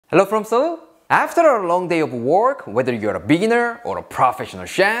Hello from Seoul. After a long day of work, whether you're a beginner or a professional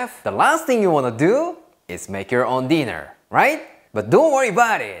chef, the last thing you want to do is make your own dinner, right? But don't worry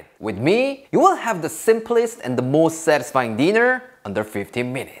about it. With me, you will have the simplest and the most satisfying dinner under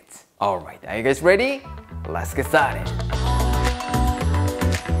 15 minutes. Alright, are you guys ready? Let's get started.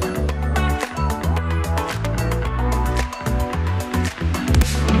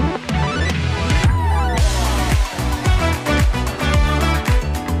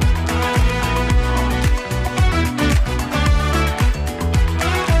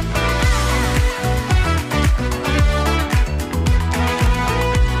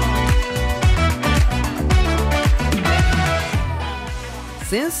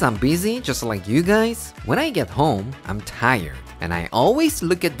 Since I'm busy just like you guys, when I get home, I'm tired and I always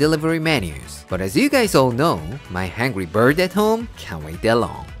look at delivery menus. But as you guys all know, my hungry bird at home can't wait that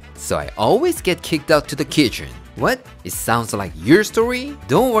long. So I always get kicked out to the kitchen. What? It sounds like your story?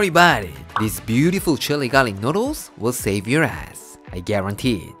 Don't worry about it. These beautiful chili garlic noodles will save your ass. I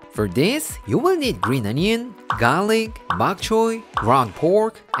guarantee it. For this, you will need green onion, garlic, bok choy, ground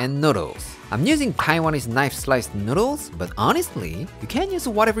pork, and noodles. I'm using Taiwanese knife-sliced noodles, but honestly, you can use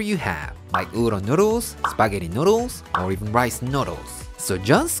whatever you have, like udon noodles, spaghetti noodles, or even rice noodles. So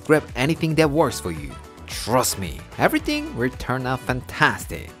just grab anything that works for you. Trust me, everything will turn out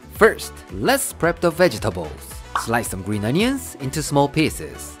fantastic. First, let's prep the vegetables. Slice some green onions into small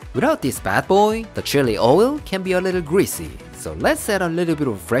pieces. Without this bad boy, the chili oil can be a little greasy. So let's add a little bit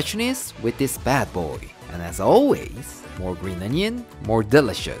of freshness with this bad boy. And as always, more green onion, more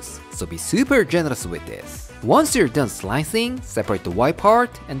delicious. So be super generous with this. Once you're done slicing, separate the white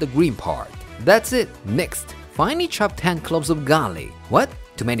part and the green part. That's it. Next, finely chop 10 cloves of garlic. What?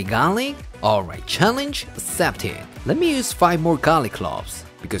 Too many garlic? Alright, challenge accepted. Let me use 5 more garlic cloves.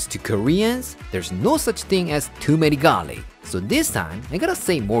 Because to Koreans, there's no such thing as too many garlic. So this time, I gotta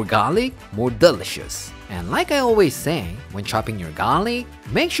say more garlic, more delicious. And like I always say, when chopping your garlic,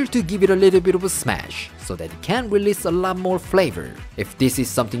 make sure to give it a little bit of a smash so that it can release a lot more flavor. If this is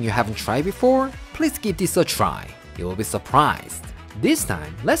something you haven't tried before, please give this a try. You will be surprised. This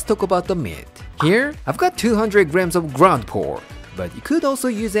time, let's talk about the meat. Here, I've got 200 grams of ground pork, but you could also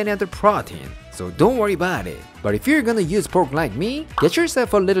use any other protein, so don't worry about it. But if you're gonna use pork like me, get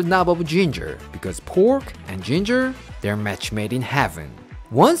yourself a little knob of ginger, because pork and ginger, they're match made in heaven.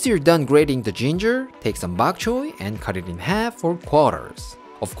 Once you're done grating the ginger, take some bok choy and cut it in half or quarters.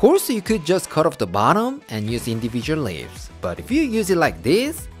 Of course, you could just cut off the bottom and use individual leaves. But if you use it like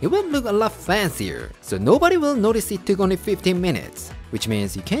this, it will look a lot fancier, so nobody will notice it took only 15 minutes, which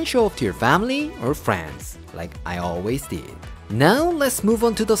means you can show off to your family or friends, like I always did. Now let's move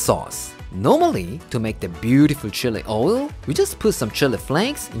on to the sauce. Normally, to make the beautiful chili oil, we just put some chili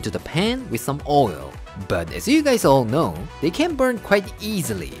flakes into the pan with some oil. But as you guys all know, they can burn quite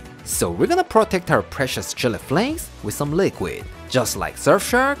easily. So we're gonna protect our precious chili flakes with some liquid. Just like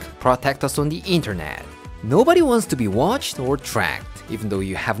Surfshark protect us on the internet. Nobody wants to be watched or tracked, even though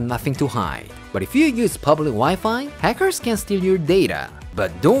you have nothing to hide. But if you use public Wi-Fi, hackers can steal your data.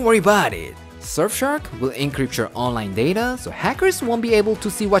 But don't worry about it. Surfshark will encrypt your online data so hackers won't be able to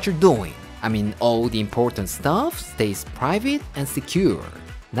see what you're doing. I mean, all the important stuff stays private and secure.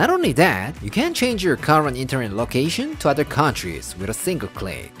 Not only that, you can change your current internet location to other countries with a single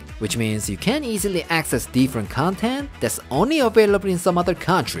click, which means you can easily access different content that's only available in some other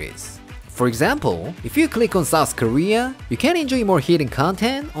countries. For example, if you click on South Korea, you can enjoy more hidden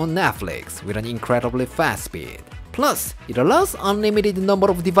content on Netflix with an incredibly fast speed. Plus, it allows unlimited number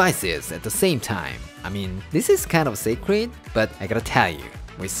of devices at the same time. I mean, this is kind of secret, but I gotta tell you,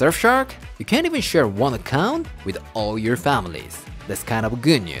 with Surfshark, you can even share one account with all your families. That's kind of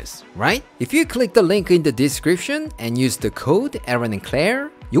good news, right? If you click the link in the description and use the code Aaron and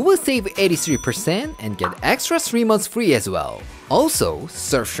Claire, you will save 83% and get extra 3 months free as well. Also,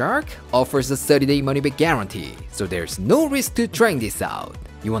 Surfshark offers a 30-day money-back guarantee, so there's no risk to trying this out.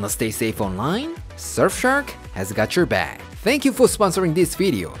 You wanna stay safe online? Surfshark has got your back. Thank you for sponsoring this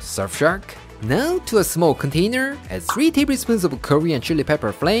video, Surfshark. Now to a small container, add 3 tablespoons of Korean chili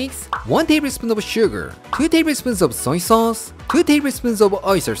pepper flakes, 1 tablespoon of sugar, 2 tablespoons of soy sauce, 2 tablespoons of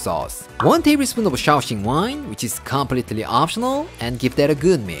oyster sauce, 1 tablespoon of Shaoxing wine, which is completely optional, and give that a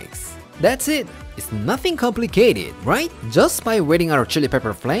good mix. That's it. It's nothing complicated, right? Just by wetting our chili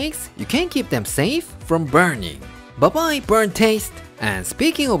pepper flakes, you can keep them safe from burning. Bye-bye, burn taste! And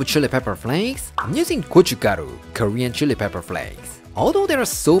speaking of chili pepper flakes, I'm using gochugaru, Korean chili pepper flakes. Although there are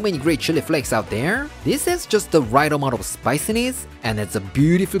so many great chili flakes out there, this has just the right amount of spiciness and it's a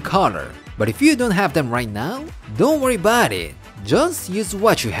beautiful color. But if you don't have them right now, don't worry about it. Just use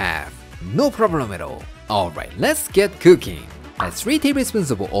what you have. No problem at all. Alright, let's get cooking. Add 3 tablespoons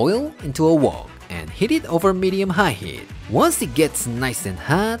of oil into a wok and heat it over medium-high heat. Once it gets nice and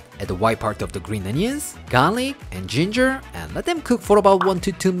hot, add the white part of the green onions, garlic, and ginger and let them cook for about 1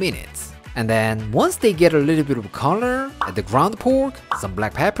 to 2 minutes. And then once they get a little bit of color, add the ground pork, some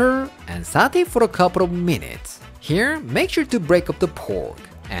black pepper, and saute for a couple of minutes. Here, make sure to break up the pork.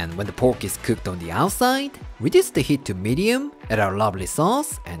 And when the pork is cooked on the outside, reduce the heat to medium, add our lovely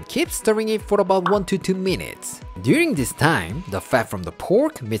sauce, and keep stirring it for about 1 to 2 minutes. During this time, the fat from the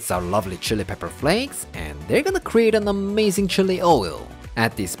pork meets our lovely chili pepper flakes, and they're gonna create an amazing chili oil.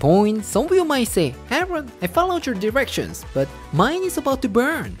 At this point, some of you might say, Aaron, I followed your directions, but mine is about to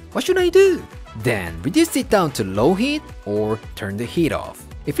burn. What should I do? Then reduce it down to low heat or turn the heat off.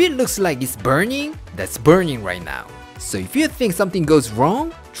 If it looks like it's burning, that's burning right now. So if you think something goes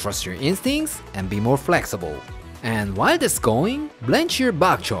wrong, trust your instincts and be more flexible. And while that's going, blanch your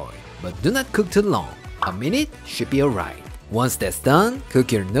bok choy, but do not cook too long. A minute should be alright. Once that's done,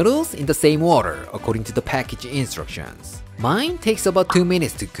 cook your noodles in the same water according to the package instructions. Mine takes about 2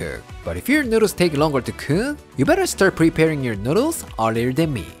 minutes to cook, but if your noodles take longer to cook, you better start preparing your noodles earlier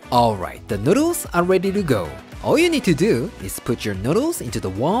than me. Alright, the noodles are ready to go. All you need to do is put your noodles into the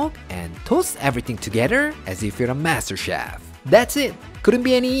wok and toast everything together as if you're a master chef. That's it! Couldn't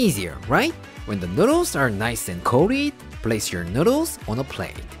be any easier, right? When the noodles are nice and coated, place your noodles on a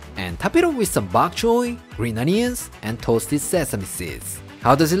plate and top it off with some bok choy, green onions, and toasted sesame seeds.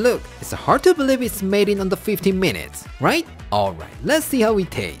 How does it look? It's hard to believe it's made in under 15 minutes, right? Alright, let's see how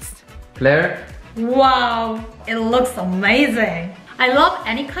it tastes. Claire? Wow, it looks amazing. I love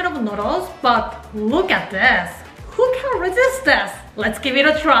any kind of noodles, but look at this. Who can resist this? Let's give it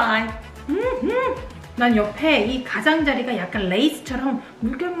a try. 난 옆에 이 가장자리가 약간 레이스처럼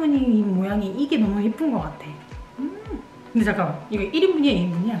물결무늬 모양이 이게 너무 예쁜 것 같아. 근데 잠깐만, 이거 1인분이야,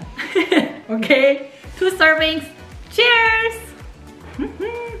 2인분이야? Okay, 2 servings. Cheers!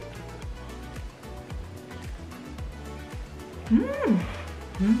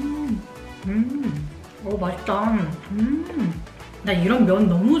 오, 맛있다. 나 이런 면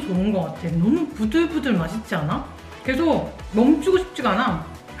너무 좋은 것 같아. 너무 부들부들 맛있지 않아? 계속 멈추고 싶지가 않아.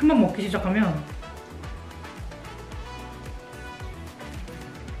 한번 먹기 시작하면.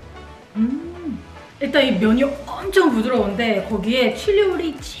 일단 이 면이 엄청 부드러운데 거기에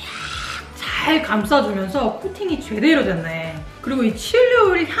칠리오일이 잘 감싸주면서 코팅이 제대로 됐네. 그리고 이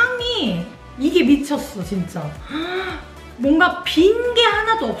칠리오일 향이 이게 미쳤어 진짜. 뭔가 빈 게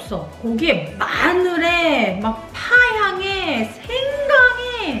하나도 없어. 거기에 마늘에 막 파향에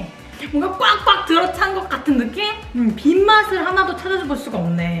생강에 뭔가 꽉꽉 들어찬 것 같은 느낌? 빈 맛을 하나도 찾아볼 수가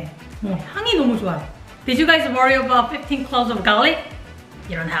없네. 향이 너무 좋아요. Did you guys worry about 15 cloves of garlic?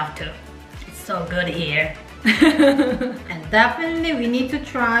 You don't have to. It's so good here. And definitely we need to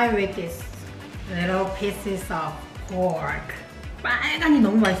try with this little pieces of pork. 빨간이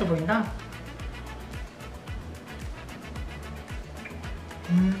너무 맛있어 보인다.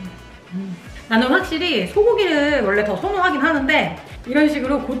 나는 확실히 소고기를 원래 더 선호하긴 하는데 이런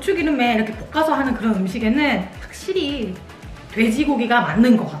식으로 고추기름에 이렇게 볶아서 하는 그런 음식에는 확실히 돼지고기가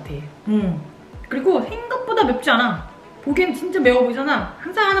맞는 것 같아. 그리고 생각보다 맵지 않아. 보기엔 진짜 매워 보이잖아.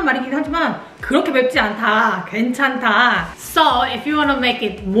 항상 하는 말이긴 하지만 그렇게 맵지 않다. 괜찮다. So if you want to make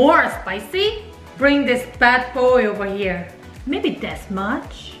it more spicy, bring this bad boy over here. Maybe this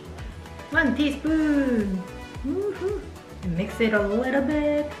much. 1 teaspoon. Mix it a little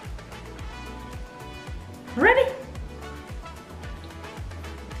bit. Ready?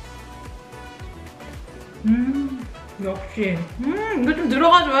 역시 이거 좀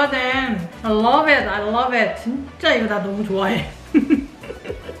들어가줘야 돼. I love it, I love it. 진짜 이거 나 너무 좋아해.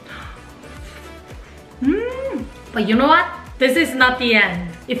 But you know what? This is not the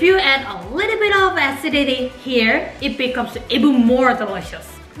end. If you add a little bit of acidity here, it becomes even more delicious.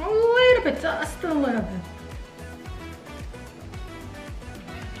 A little bit, just a little bit.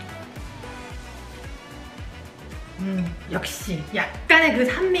 역시 약간의 그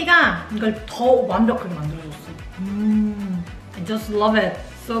산미가 이걸 더 완벽하게 만들어줬어. I just love it.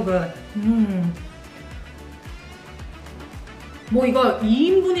 So good. 뭐 이거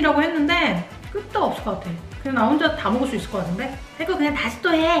 2인분이라고 했는데 끝도 없을 것 같아. 그냥 나 혼자 다 먹을 수 있을 것 같은데? 이거 그냥 다시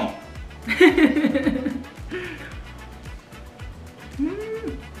또 해.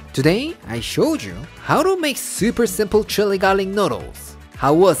 Today, I showed you how to make super simple chili garlic noodles.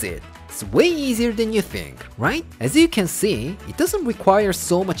 How was it? It's way easier than you think, right? As you can see, it doesn't require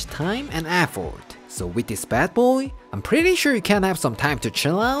so much time and effort. So with this bad boy, I'm pretty sure you can have some time to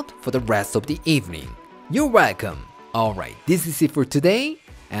chill out for the rest of the evening. You're welcome. Alright, this is it for today,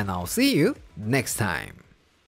 and I'll see you next time.